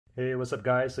Hey, what's up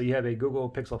guys? So you have a Google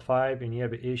Pixel 5 and you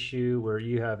have an issue where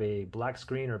you have a black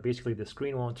screen or basically the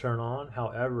screen won't turn on.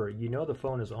 However, you know the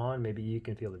phone is on. Maybe you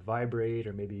can feel it vibrate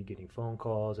or maybe you're getting phone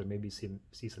calls or maybe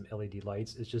see some LED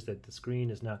lights. It's just that the screen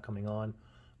is not coming on. I'm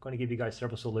going to give you guys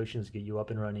several solutions to get you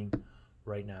up and running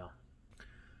right now.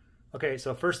 Okay,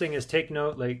 so first thing is take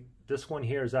note, like this one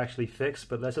here is actually fixed,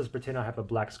 but let's just pretend I have a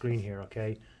black screen here,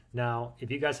 okay? Now,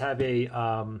 if you guys have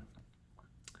a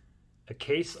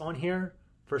case on here,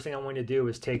 first thing I want you to do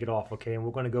is take it off, okay? And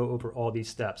we're going to go over all these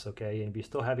steps, okay? And if you're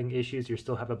still having issues, you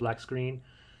still have a black screen,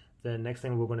 then next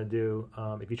thing we're going to do,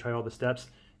 if you try all the steps,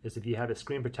 is if you have a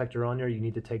screen protector on there, you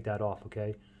need to take that off,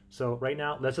 okay? So right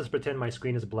now, let's just pretend my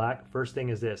screen is black. First thing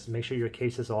is this, make sure your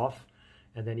case is off,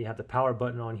 and then you have the power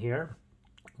button on here.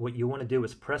 What you want to do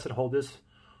is press and hold this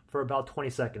for about 20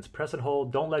 seconds. Press and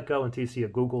hold, don't let go until you see a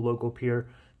Google logo appear,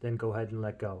 then go ahead and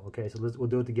let go, okay? So we'll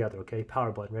do it together, okay?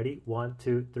 Power button, ready? 1,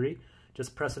 2, 3.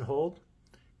 Just press and hold.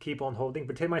 Keep on holding.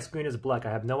 Pretend my screen is black.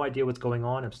 I have no idea what's going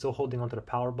on. I'm still holding onto the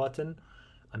power button.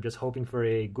 I'm just hoping for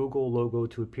a Google logo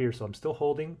to appear, so I'm still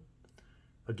holding.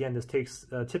 Again, this takes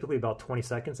typically about 20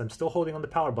 seconds. I'm still holding on the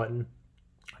power button.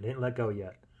 I didn't let go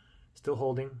yet. Still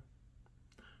holding.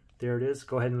 There it is.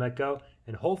 Go ahead and let go.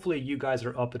 And hopefully you guys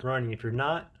are up and running. If you're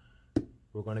not,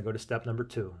 we're going to go to step number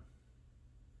 2.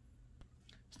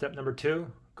 Step number 2,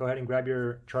 go ahead and grab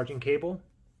your charging cable.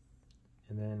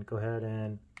 And then go ahead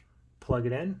and plug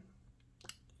it in.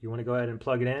 You want to go ahead and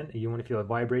plug it in. And you want to feel it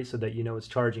vibrate so that you know it's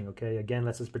charging, okay? Again,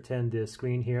 let's just pretend the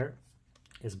screen here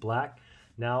is black.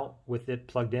 Now, with it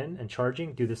plugged in and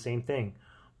charging, do the same thing.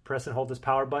 Press and hold this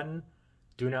power button.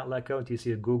 Do not let go until you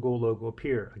see a Google logo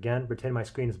appear. Again, pretend my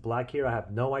screen is black here. I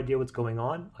have no idea what's going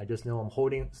on. I just know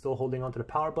I'm still holding onto the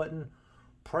power button,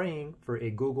 praying for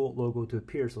a Google logo to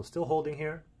appear. So still holding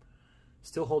here,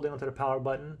 still holding onto the power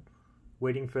button,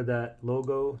 waiting for that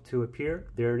logo to appear.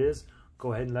 There it is.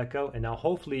 Go ahead and let go. And now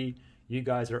hopefully you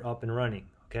guys are up and running,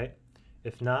 okay?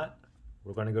 If not,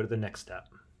 we're going to go to the next step.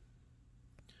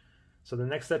 So the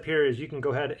next step here is you can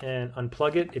go ahead and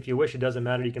unplug it. If you wish, it doesn't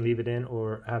matter. You can leave it in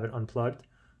or have it unplugged.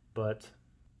 But,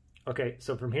 okay,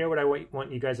 so from here what I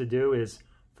want you guys to do is,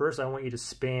 first I want you to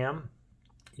spam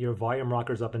your volume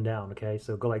rockers up and down, okay?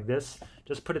 So go like this.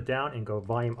 Just put it down and go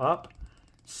volume up.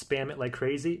 Spam it like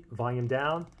crazy. Volume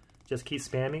down. Just keep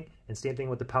spamming, and same thing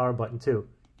with the power button too.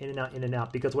 In and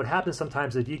out, because what happens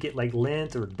sometimes if you get like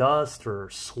lint or dust or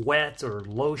sweat or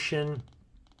lotion,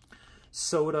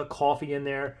 soda, coffee in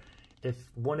there, if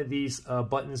one of these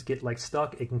buttons get like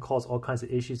stuck, it can cause all kinds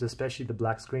of issues, especially the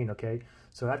black screen, okay?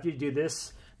 So after you do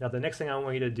this, now the next thing I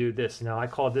want you to do this. Now I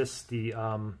call this the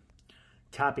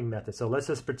tapping method. So let's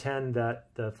just pretend that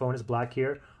the phone is black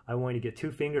here. I want you to get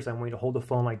 2 fingers. I want you to hold the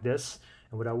phone like this.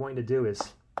 And what I want you to do is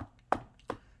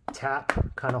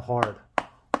tap kind of hard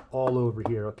all over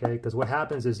here, okay? Because what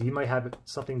happens is you might have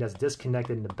something that's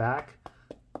disconnected in the back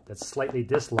that's slightly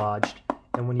dislodged,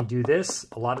 and when you do this,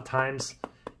 a lot of times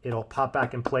it'll pop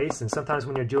back in place. And sometimes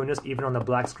when you're doing this, even on the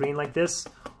black screen like this,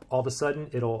 all of a sudden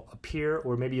it'll appear,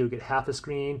 or maybe you'll get half a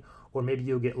screen, or maybe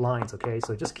you'll get lines, okay?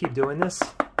 So just keep doing this,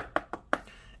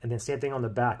 and then same thing on the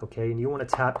back, okay? And you want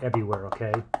to tap everywhere,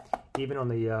 okay? Even on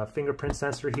the fingerprint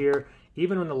sensor here,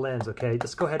 even on the lens, okay?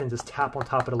 Just go ahead and just tap on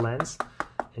top of the lens,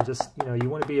 and just, you know, you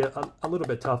want to be a little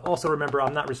bit tough. Also remember,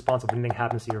 I'm not responsible if anything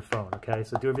happens to your phone, okay?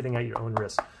 So do everything at your own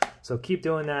risk. So keep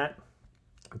doing that.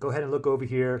 Go ahead and look over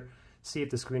here, see if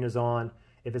the screen is on.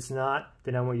 If it's not,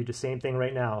 then I want you to do the same thing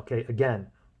right now, okay? Again,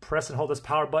 press and hold this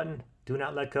power button. Do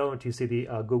not let go until you see the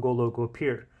Google logo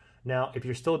appear. Now, if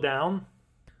you're still down,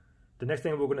 the next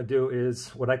thing we're going to do is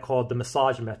what I call the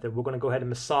massage method. We're going to go ahead and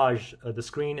massage the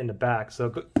screen in the back.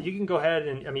 So you can go ahead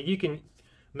and, I mean, you can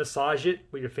massage it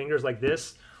with your fingers like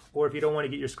this, or if you don't want to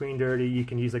get your screen dirty, you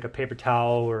can use like a paper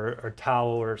towel or towel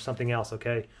or something else,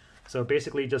 okay? So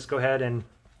basically just go ahead and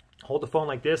hold the phone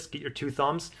like this, get your 2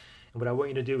 thumbs, and what I want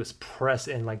you to do is press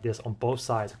in like this on both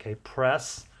sides, okay?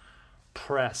 Press,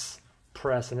 press,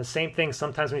 press. And the same thing,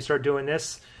 sometimes when you start doing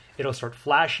this, it'll start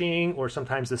flashing, or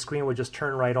sometimes the screen will just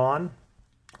turn right on,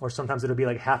 or sometimes it'll be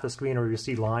like half a screen or you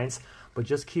see lines. But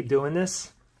just keep doing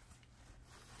this.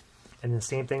 And the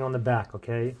same thing on the back,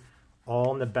 okay?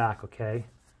 All on the back, okay?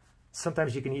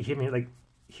 Sometimes you can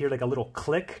hear like a little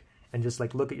click, and just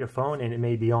like look at your phone and it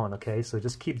may be on, okay? So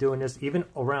just keep doing this, even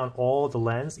around all the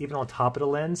lens, even on top of the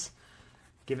lens.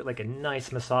 Give it like a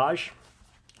nice massage.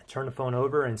 Turn the phone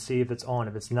over and see if it's on.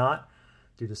 If it's not,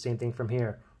 do the same thing from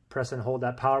here. Press and hold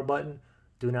that power button.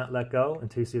 Do not let go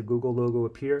until you see a Google logo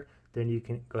appear. Then you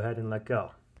can go ahead and let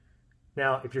go.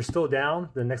 Now, if you're still down,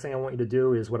 the next thing I want you to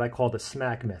do is what I call the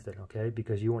smack method, okay?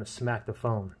 Because you want to smack the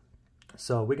phone.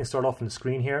 So we can start off on the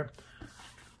screen here.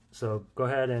 So go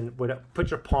ahead and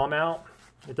put your palm out.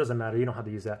 It doesn't matter, you don't have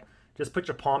to use that. Just put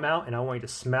your palm out, and I want you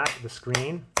to smack the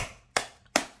screen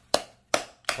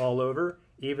all over,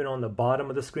 even on the bottom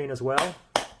of the screen as well.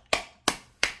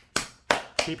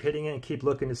 Keep hitting it and keep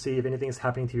looking to see if anything's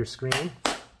happening to your screen.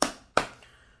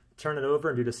 Turn it over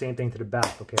and do the same thing to the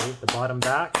back, okay? The bottom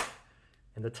back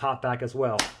and the top back as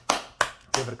well.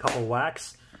 Give it a couple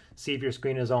whacks. See if your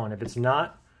screen is on. If it's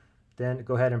not, then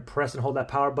go ahead and press and hold that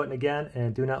power button again,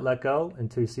 and do not let go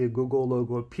until you see a Google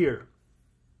logo appear.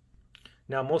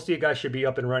 Now, most of you guys should be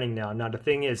up and running now. Now, the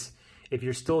thing is, if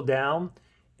you're still down,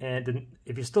 the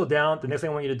next thing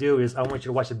I want you to do is I want you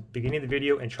to watch the beginning of the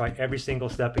video and try every single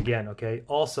step again, okay?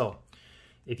 Also,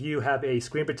 if you have a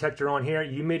screen protector on here,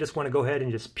 you may just want to go ahead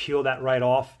and just peel that right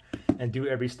off and do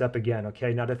every step again,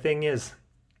 okay? Now, the thing is,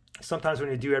 sometimes when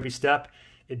you do every step,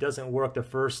 it doesn't work the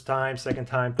first time, second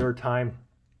time, third time.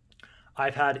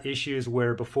 I've had issues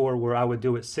where I would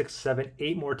do it 6, 7,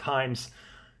 8 more times,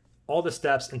 all the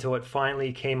steps, until it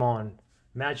finally came on,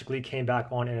 magically came back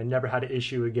on, and I never had an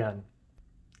issue again.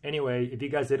 Anyway, if you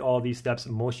guys did all these steps,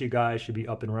 most of you guys should be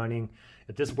up and running.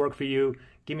 If this worked for you,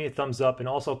 give me a thumbs up, and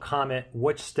also comment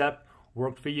which step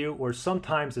worked for you, or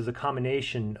sometimes there's a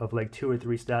combination of like 2 or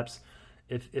 3 steps.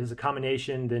 If it's a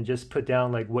combination, then just put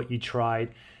down like what you tried.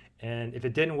 And if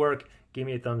it didn't work, give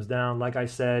me a thumbs down. Like I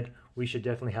said, we should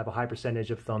definitely have a high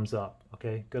percentage of thumbs up.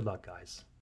 Okay, good luck, guys.